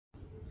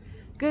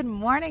Good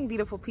morning,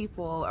 beautiful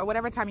people, or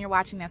whatever time you're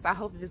watching this. I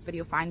hope that this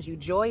video finds you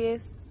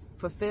joyous,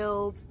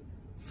 fulfilled,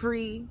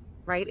 free,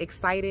 right?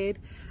 Excited.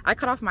 I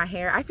cut off my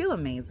hair. I feel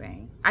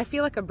amazing. I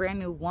feel like a brand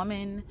new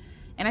woman,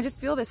 and I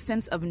just feel this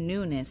sense of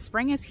newness.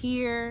 Spring is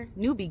here,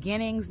 new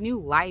beginnings, new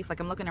life.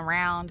 Like I'm looking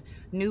around,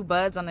 new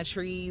buds on the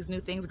trees,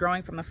 new things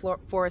growing from the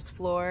forest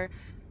floor,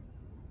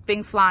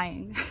 things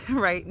flying,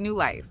 right? New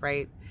life,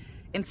 right?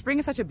 And spring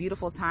is such a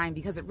beautiful time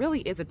because it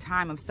really is a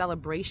time of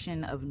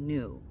celebration of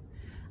new.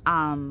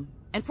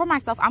 And for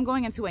myself, I'm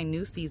going into a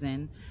new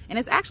season, and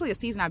it's actually a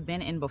season I've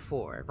been in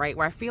before, right?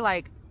 Where I feel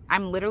like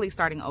I'm literally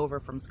starting over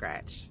from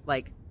scratch.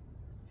 Like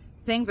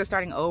things are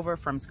starting over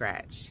from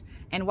scratch.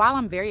 And while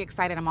I'm very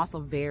excited, I'm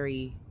also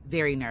very,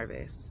 very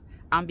nervous.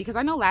 Because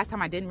I know last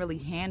time I didn't really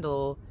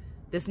handle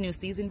this new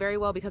season very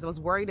well because I was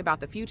worried about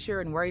the future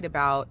and worried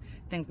about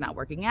things not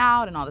working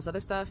out and all this other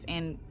stuff.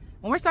 And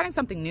when we're starting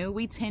something new,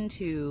 we tend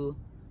to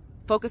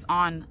focus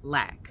on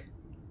lack,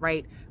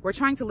 right? We're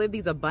trying to live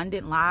these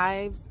abundant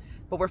lives,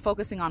 but we're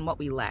focusing on what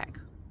we lack.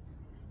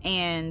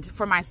 And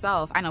for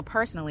myself, I know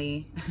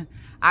personally,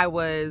 I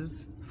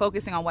was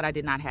focusing on what I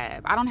did not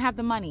have. I don't have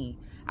the money.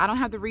 I don't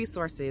have the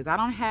resources. I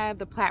don't have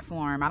the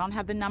platform. I don't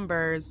have the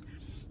numbers.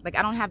 Like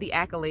I don't have the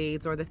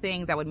accolades or the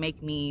things that would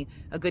make me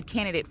a good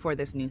candidate for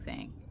this new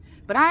thing.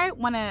 But I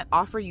want to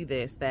offer you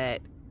this,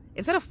 that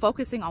instead of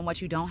focusing on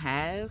what you don't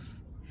have,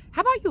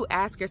 how about you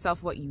ask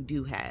yourself what you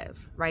do have,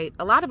 right?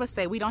 A lot of us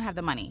say we don't have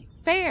the money.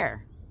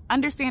 Fair,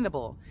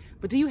 understandable.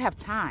 But do you have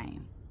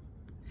time?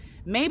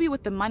 Maybe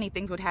with the money,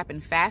 things would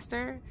happen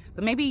faster,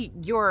 but maybe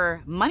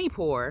you're money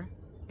poor,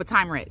 but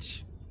time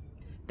rich.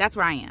 That's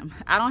where I am.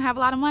 I don't have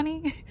a lot of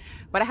money,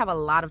 but I have a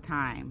lot of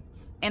time.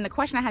 And the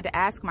question I had to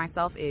ask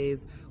myself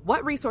is,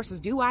 what resources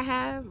do I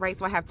have, right?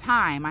 So I have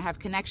time, I have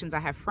connections, I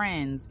have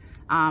friends,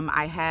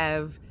 I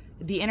have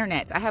the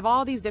internet, I have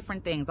all these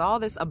different things, all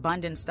this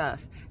abundant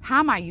stuff. How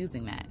am I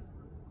using that?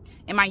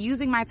 Am I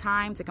using my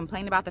time to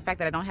complain about the fact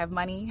that I don't have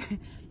money?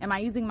 Am I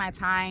using my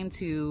time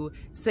to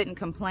sit and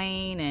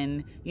complain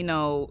and,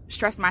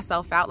 stress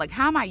myself out? Like,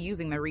 how am I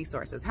using the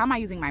resources? How am I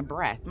using my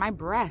breath? My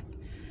breath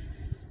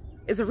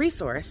is a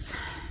resource.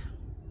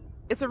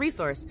 It's a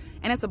resource,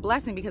 and it's a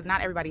blessing because not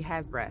everybody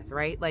has breath,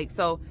 right? Like,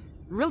 so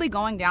really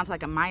going down to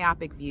like a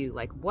myopic view,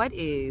 like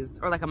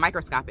or like a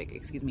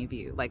microscopic,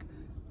 view, like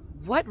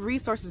what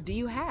resources do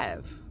you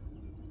have?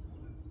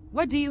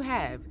 What do you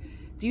have?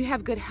 Do you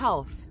have good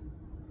health?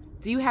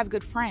 Do you have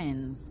good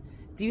friends?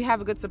 Do you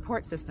have a good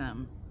support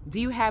system?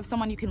 Do you have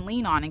someone you can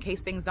lean on in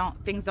case things don't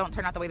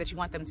turn out the way that you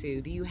want them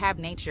to? Do you have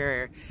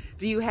nature?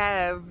 Do you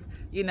have,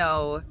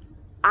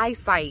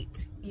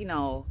 eyesight,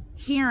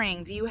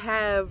 hearing? Do you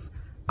have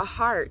a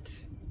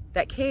heart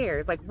that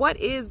cares? Like what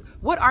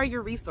are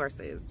your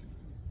resources?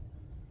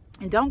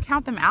 And don't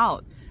count them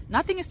out.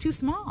 Nothing is too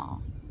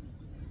small.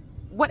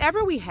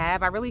 Whatever we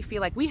have, I really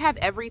feel like we have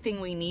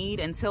everything we need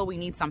until we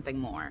need something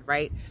more,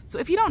 right? So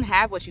if you don't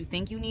have what you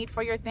think you need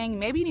for your thing,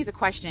 maybe you need to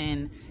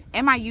question,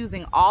 am I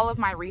using all of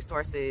my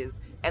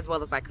resources as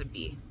well as I could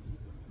be?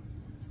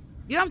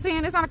 You know what I'm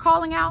saying? It's not a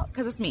calling out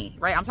because it's me,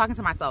 right? I'm talking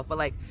to myself, but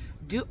like,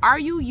 are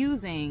you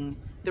using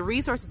the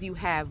resources you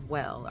have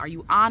well? Are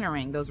you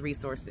honoring those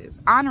resources?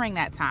 Honoring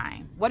that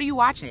time? What are you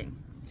watching?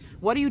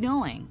 What are you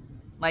doing?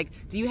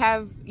 Like, do you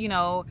have,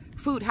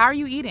 food? How are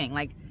you eating?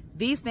 Like,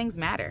 these things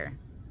matter.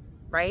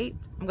 Right?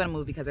 I'm going to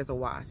move because there's a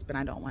wasp and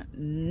I don't want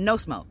no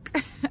smoke.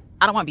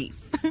 I don't want beef.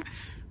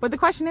 But the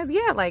question is,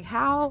 like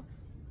how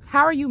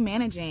are you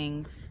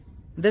managing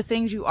the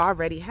things you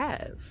already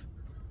have?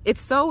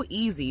 It's so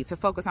easy to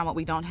focus on what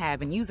we don't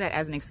have and use that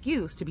as an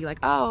excuse to be like,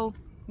 oh,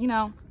 I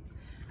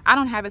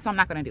don't have it, so I'm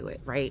not going to do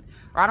it, right?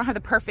 Or I don't have the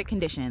perfect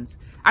conditions.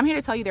 I'm here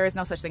to tell you there is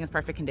no such thing as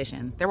perfect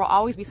conditions. There will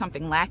always be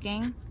something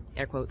lacking,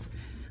 air quotes,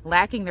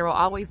 lacking. There will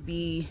always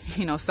be,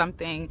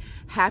 something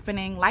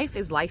happening. Life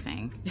is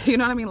lifing. You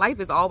know what I mean? Life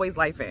is always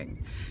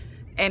lifing.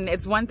 And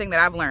it's one thing that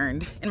I've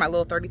learned in my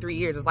little 33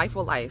 years is life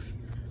will life.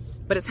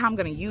 But it's how I'm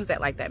going to use that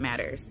like that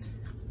matters.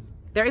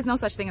 There is no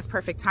such thing as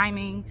perfect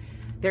timing.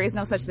 There is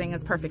no such thing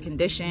as perfect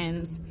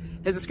conditions.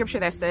 There's a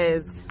scripture that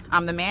says,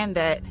 the man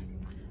that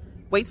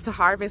waits to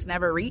harvest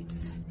never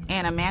reaps,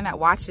 and a man that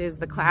watches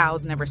the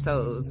clouds never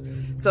sows.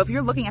 So if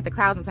you're looking at the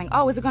clouds and saying,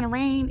 oh, is it going to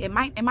rain? It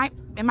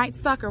might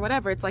suck or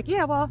whatever. It's like,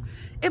 yeah, well,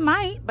 it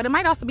might, but it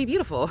might also be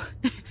beautiful.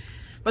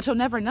 But you'll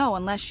never know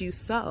unless you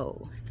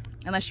sow,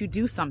 unless you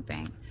do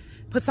something,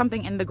 put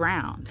something in the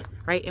ground,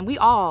 right? And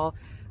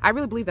I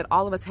really believe that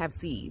all of us have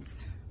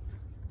seeds.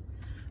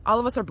 All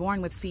of us are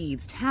born with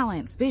seeds,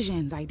 talents,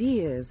 visions,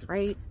 ideas,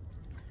 right?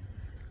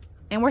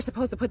 And we're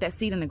supposed to put that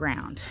seed in the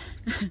ground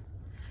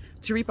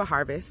to reap a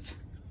harvest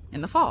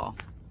in the fall,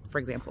 for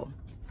example,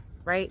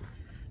 right?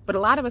 But a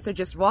lot of us are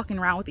just walking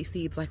around with these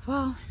seeds like,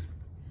 well,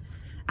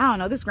 I don't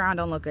know, this ground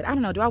don't look good. I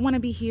don't know, do I want to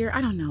be here?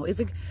 I don't know.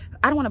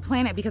 I don't want to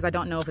plant it because I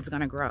don't know if it's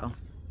going to grow.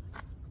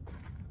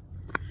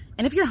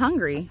 And if you're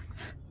hungry,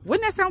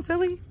 wouldn't that sound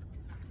silly?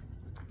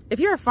 If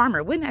you're a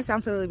farmer, wouldn't that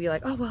sound silly to be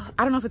like, oh, well,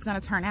 I don't know if it's going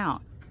to turn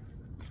out.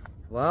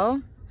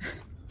 Well,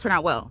 turn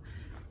out well.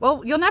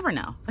 Well, you'll never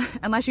know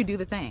unless you do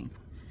the thing.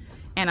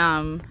 And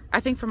I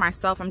think for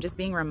myself, I'm just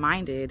being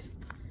reminded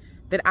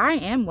that I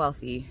am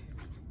wealthy.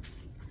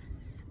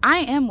 I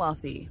am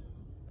wealthy.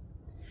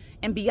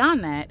 And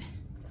beyond that,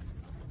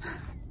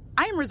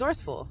 I am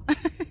resourceful.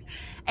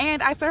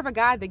 And I serve a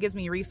God that gives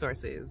me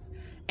resources.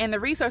 And the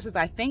resources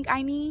I think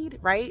I need,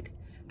 right?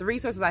 The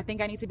resources I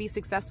think I need to be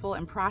successful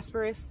and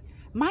prosperous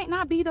might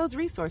not be those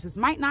resources,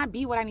 might not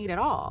be what I need at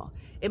all.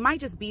 It might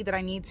just be that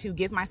I need to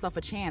give myself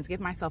a chance, give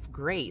myself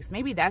grace.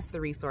 Maybe that's the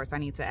resource I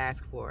need to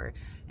ask for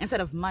instead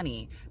of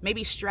money.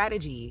 Maybe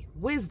strategy,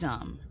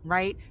 wisdom,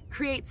 right?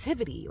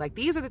 Creativity. Like,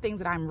 these are the things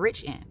that I'm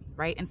rich in,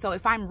 right? And so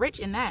if I'm rich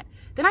in that,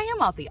 then I am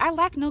wealthy. I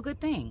lack no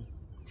good thing.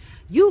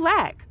 You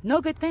lack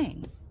no good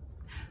thing.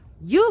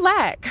 You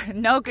lack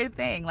no good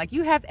thing. Like,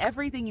 you have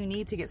everything you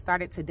need to get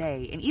started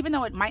today. And even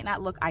though it might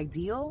not look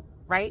ideal,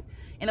 right,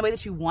 in the way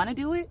that you want to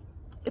do it,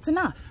 it's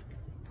enough.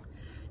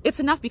 It's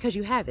enough because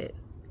you have it.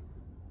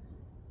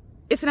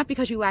 It's enough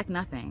because you lack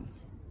nothing.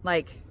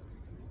 Like,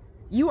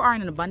 you are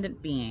an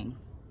abundant being.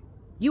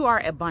 You are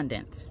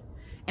abundant.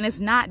 And it's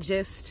not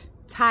just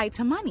tied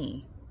to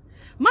money.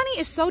 Money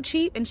is so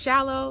cheap and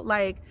shallow.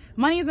 Like,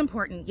 money is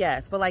important,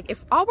 yes. But like,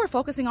 if all we're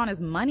focusing on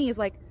is money, is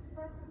like,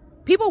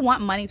 people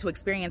want money to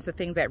experience the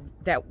things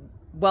that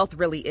wealth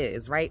really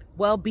is, right?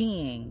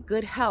 Well-being,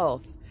 good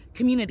health,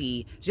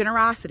 community,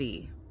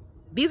 generosity.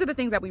 These are the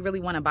things that we really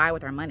want to buy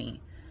with our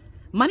money.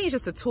 Money is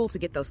just a tool to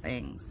get those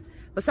things.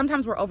 But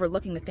sometimes we're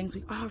overlooking the things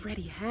we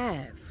already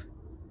have.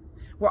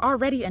 We're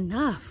already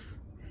enough.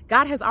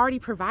 God has already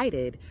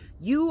provided.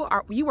 You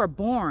are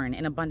born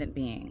an abundant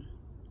being.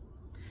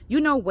 You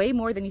know way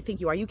more than you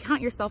think you are. You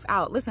count yourself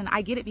out. Listen,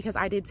 I get it because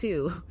I did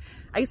too.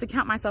 I used to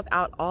count myself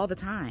out all the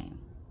time.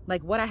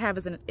 Like, what I have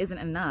isn't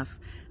enough.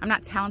 I'm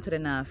not talented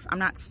enough. I'm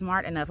not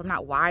smart enough. I'm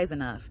not wise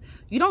enough.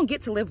 You don't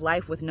get to live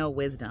life with no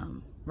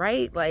wisdom,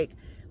 right? Like,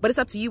 but it's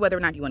up to you whether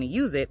or not you want to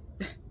use it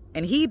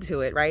and heed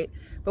to it, right?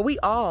 But we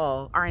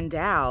all are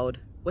endowed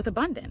with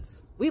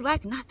abundance. We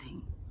lack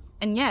nothing.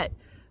 And yet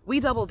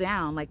we double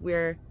down like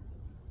we're,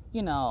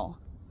 I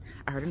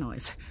heard a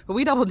noise, but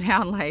we double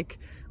down like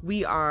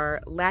we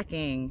are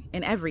lacking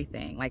in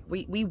everything. Like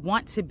we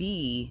want to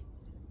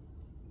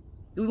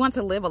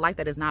live a life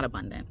that is not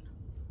abundant.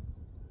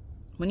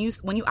 When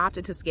you opt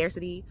into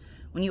scarcity,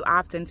 when you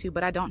opt into,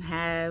 but I don't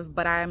have,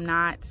 but I'm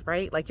not,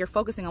 right? Like, you're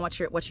focusing on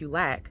what you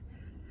lack.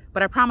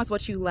 But I promise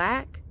what you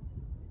lack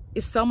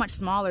is so much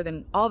smaller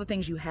than all the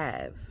things you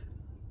have.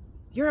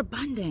 You're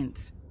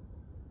abundant.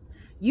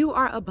 You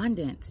are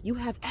abundant. You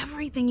have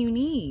everything you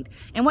need.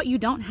 And what you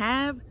don't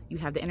have, you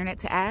have the internet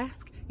to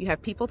ask. You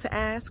have people to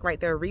ask, right?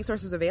 There are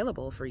resources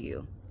available for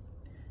you.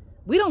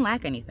 We don't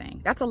lack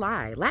anything. That's a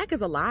lie. Lack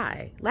is a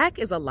lie. Lack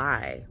is a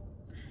lie.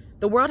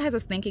 The world has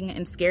us thinking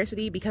in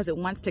scarcity because it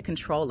wants to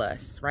control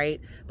us,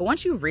 right? But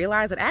once you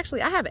realize that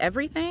actually I have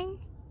everything,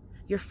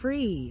 you're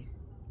free.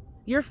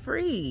 You're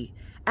free.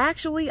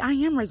 Actually, I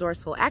am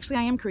resourceful. Actually,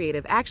 I am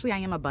creative. Actually, I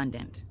am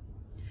abundant.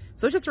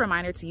 So it's just a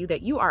reminder to you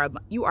that you are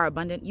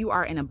abundant. You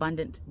are an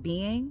abundant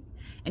being,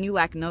 and you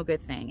lack no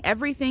good thing.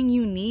 Everything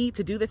you need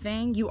to do the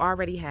thing, you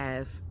already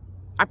have.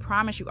 I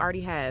promise you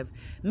already have.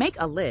 Make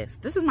a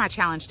list. This is my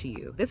challenge to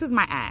you. This is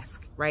my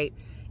ask, right?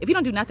 If you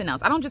don't do nothing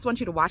else, I don't just want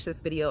you to watch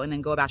this video and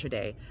then go about your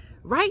day.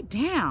 Write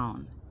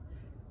down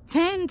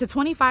 10 to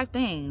 25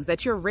 things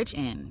that you're rich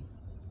in.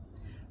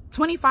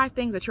 25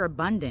 things that you're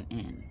abundant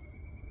in.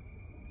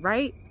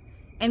 Right?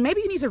 And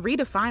maybe you need to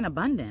redefine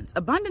abundance.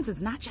 Abundance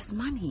is not just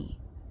money.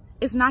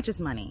 It's not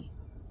just money.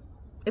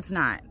 It's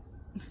not.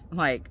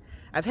 Like,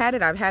 I've had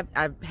it, I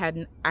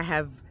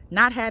have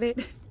not had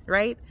it,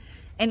 right?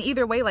 And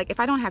either way, like, if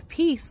I don't have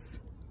peace,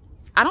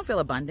 I don't feel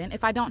abundant.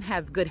 If I don't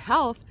have good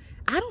health,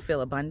 I don't feel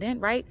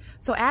abundant, right?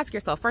 So ask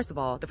yourself, first of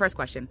all, the first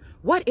question,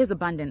 what is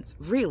abundance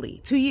really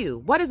to you?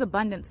 What does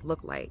abundance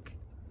look like?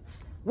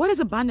 What does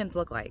abundance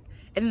look like?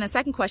 And then the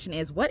second question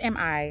is, what am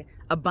I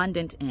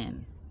abundant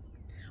in?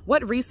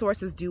 What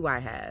resources do I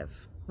have?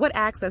 What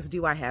access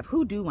do I have?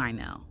 Who do I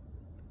know?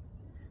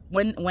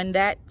 When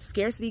that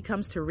scarcity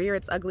comes to rear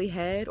its ugly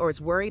head, or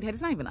its worried head,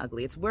 it's not even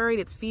ugly. It's worried,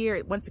 it's fear,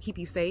 it wants to keep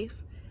you safe.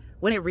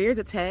 When it rears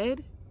its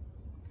head,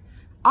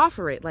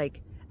 offer it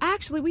like,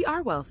 actually, we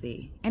are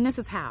wealthy, and this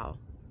is how.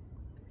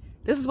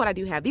 This is what I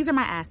do have. These are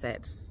my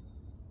assets,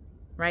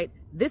 right?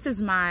 This is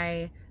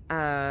my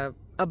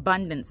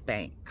abundance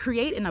bank.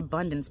 Create an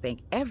abundance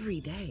bank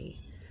every day.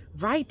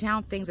 Write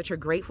down things that you're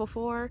grateful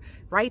for.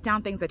 Write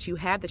down things that you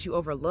have that you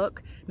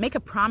overlook. Make a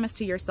promise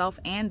to yourself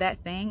and that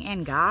thing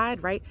and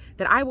God, right?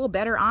 That I will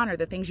better honor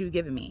the things you've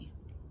given me.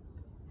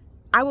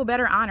 I will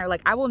better honor,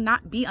 like, I will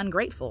not be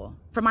ungrateful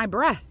for my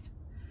breath.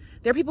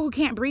 There are people who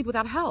can't breathe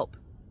without help.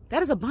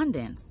 That is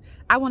abundance.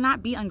 I will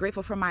not be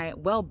ungrateful for my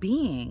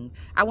well-being.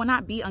 I will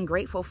not be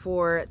ungrateful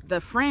for the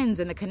friends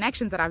and the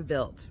connections that I've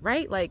built,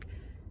 right? Like,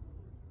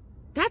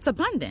 that's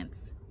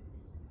abundance.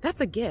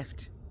 That's a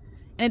gift.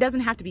 And it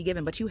doesn't have to be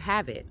given, but you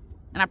have it.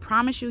 And I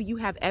promise you, you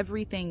have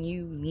everything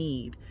you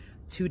need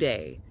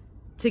today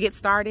to get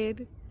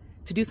started,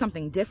 to do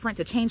something different,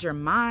 to change your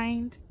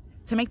mind,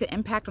 to make the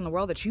impact on the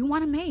world that you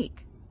want to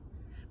make.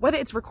 Whether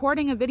it's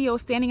recording a video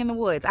standing in the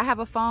woods. I have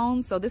a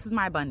phone, so this is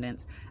my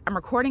abundance. I'm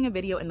recording a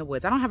video in the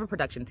woods. I don't have a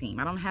production team.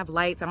 I don't have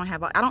lights. I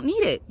don't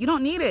need it. You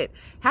don't need it.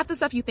 Half the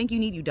stuff you think you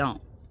need, you don't.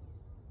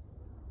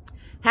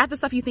 Half the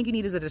stuff you think you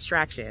need is a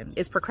distraction,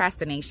 is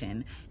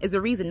procrastination, is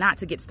a reason not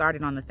to get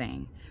started on the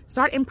thing.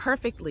 Start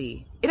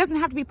imperfectly. It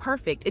doesn't have to be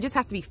perfect. It just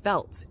has to be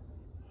felt.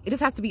 It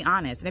just has to be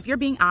honest. And if you're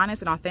being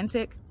honest and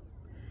authentic,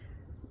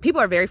 people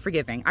are very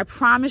forgiving. I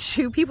promise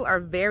you, people are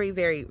very,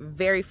 very,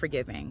 very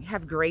forgiving.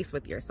 Have grace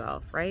with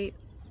yourself, right?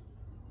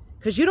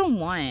 Because you don't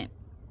want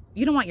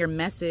your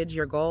message,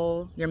 your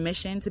goal, your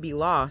mission to be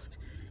lost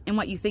in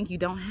what you think you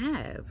don't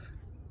have.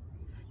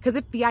 Because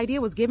if the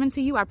idea was given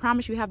to you, I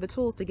promise you have the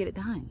tools to get it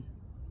done.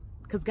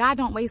 Because God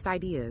don't waste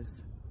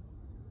ideas.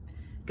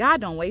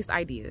 God don't waste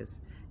ideas.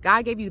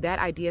 God gave you that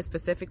idea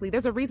specifically.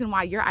 There's a reason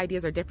why your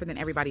ideas are different than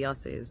everybody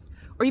else's,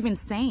 or even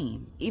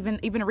same, even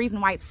a reason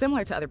why it's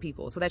similar to other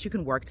people, so that you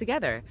can work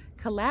together,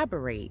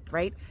 collaborate,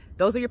 right?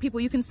 Those are your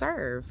people you can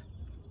serve.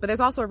 But there's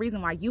also a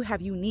reason why you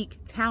have unique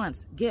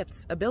talents,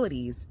 gifts,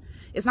 abilities.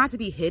 It's not to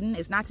be hidden.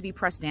 It's not to be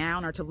pressed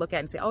down or to look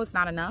at and say, oh, it's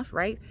not enough,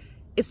 right?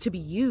 It's to be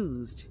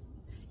used.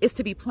 It's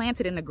to be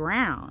planted in the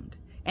ground.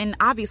 And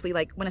obviously,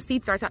 like when a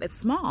seed starts out, it's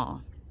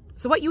small.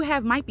 So what you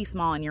have might be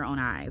small in your own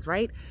eyes,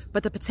 right?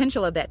 But the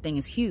potential of that thing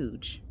is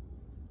huge.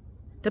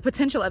 The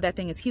potential of that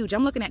thing is huge.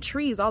 I'm looking at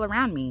trees all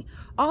around me.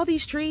 All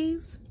these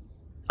trees,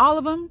 all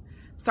of them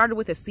started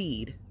with a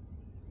seed,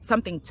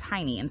 something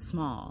tiny and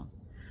small,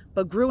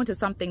 but grew into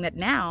something that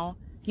now,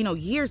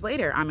 years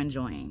later, I'm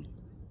enjoying.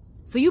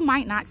 So you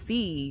might not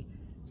see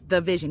the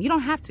vision. You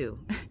don't have to.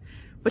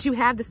 But you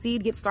have the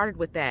seed, get started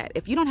with that.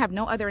 If you don't have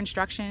no other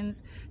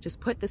instructions, just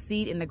put the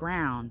seed in the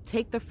ground.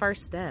 Take the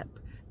first step.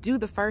 Do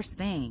the first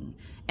thing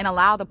and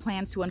allow the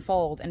plans to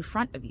unfold in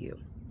front of you.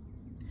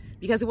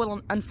 Because it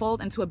will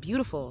unfold into a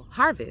beautiful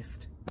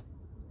harvest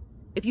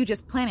if you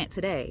just plant it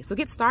today. So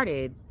get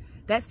started.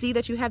 That seed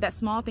that you have, that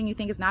small thing you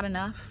think is not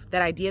enough,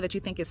 that idea that you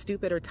think is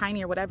stupid or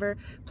tiny or whatever,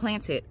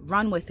 plant it,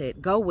 run with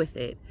it, go with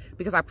it.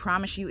 Because I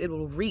promise you,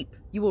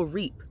 you will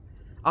reap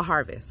a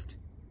harvest.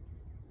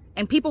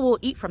 And people will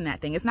eat from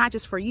that thing. It's not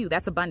just for you.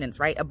 That's abundance,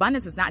 right?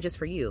 Abundance is not just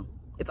for you.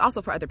 It's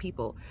also for other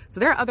people. So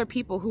there are other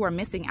people who are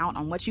missing out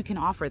on what you can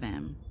offer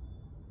them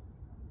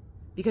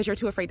because you're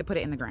too afraid to put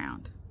it in the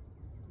ground.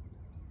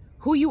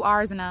 Who you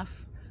are is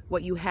enough.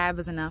 What you have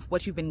is enough.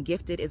 What you've been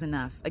gifted is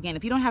enough. Again,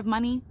 if you don't have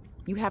money,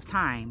 you have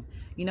time.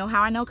 You know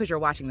how I know? Because you're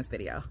watching this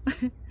video.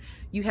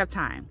 You have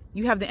time.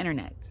 You have the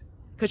internet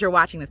because you're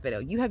watching this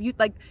video.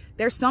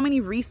 There's so many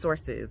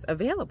resources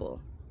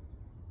available.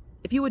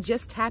 If you would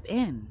just tap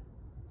in.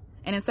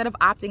 And instead of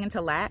opting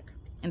into lack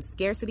and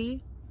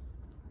scarcity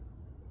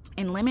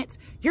and limits,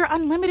 you're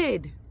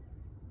unlimited.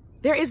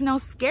 There is no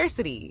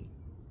scarcity.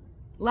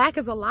 Lack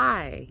is a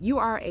lie. You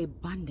are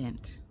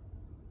abundant.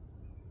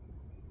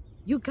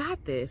 You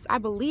got this. I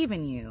believe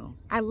in you.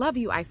 I love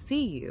you. I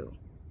see you.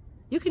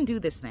 You can do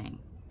this thing.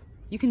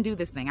 You can do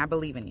this thing. I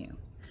believe in you.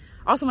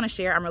 I also want to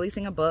share, I'm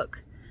releasing a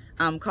book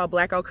called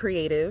Black Girl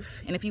Creative.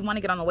 And if you want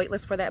to get on the wait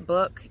list for that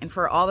book and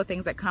for all the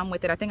things that come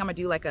with it, I think I'm going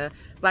to do like a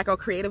Black Girl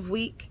Creative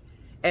Week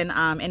and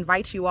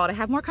invite you all to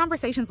have more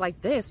conversations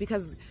like this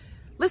because,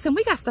 listen,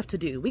 we got stuff to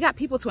do. We got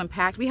people to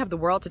impact. We have the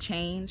world to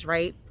change,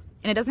 right?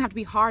 And it doesn't have to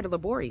be hard or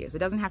laborious. It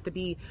doesn't have to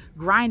be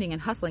grinding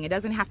and hustling. It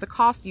doesn't have to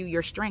cost you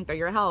your strength or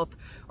your health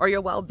or your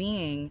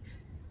well-being.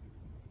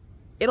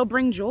 It'll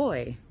bring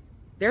joy.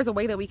 There's a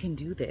way that we can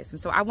do this.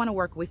 And so I want to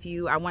work with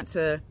you. I want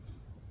to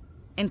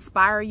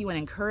inspire you and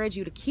encourage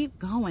you to keep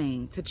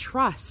going, to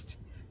trust,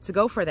 to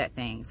go for that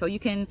thing. So you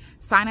can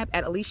sign up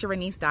at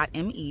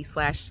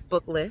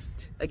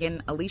AliciaRenece.me/booklist.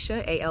 Again,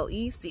 Alicia,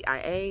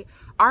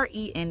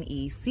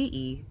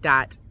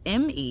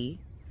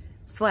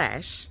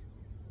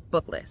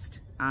 AliciaRenece.me/booklist.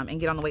 And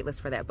get on the wait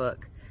list for that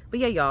book.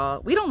 But yeah,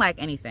 y'all, we don't lack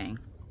anything.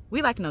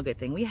 We lack no good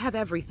thing. We have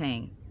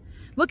everything.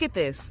 Look at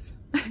this.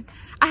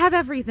 I have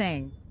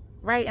everything,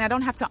 right? And I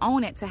don't have to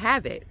own it to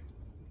have it.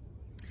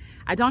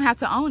 I don't have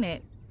to own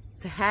it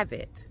to have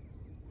it.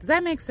 Does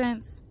that make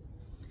sense?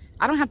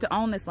 I don't have to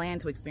own this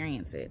land to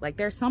experience it. Like,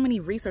 there's so many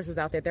resources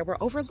out there that we're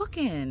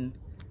overlooking.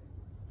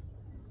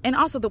 And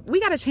also, we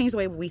got to change the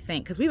way we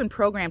think, because we've been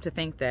programmed to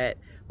think that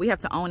we have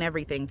to own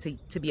everything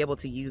to be able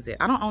to use it.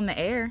 I don't own the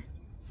air,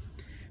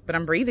 but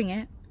I'm breathing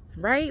it,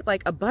 right?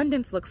 Like,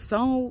 abundance looks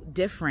so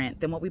different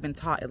than what we've been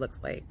taught it looks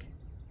like.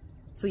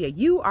 So yeah,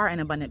 you are an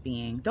abundant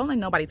being. Don't let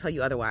nobody tell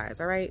you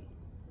otherwise, all right?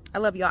 I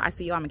love y'all. I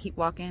see y'all. I'm going to keep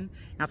walking,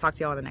 and I'll talk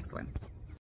to y'all on the next one.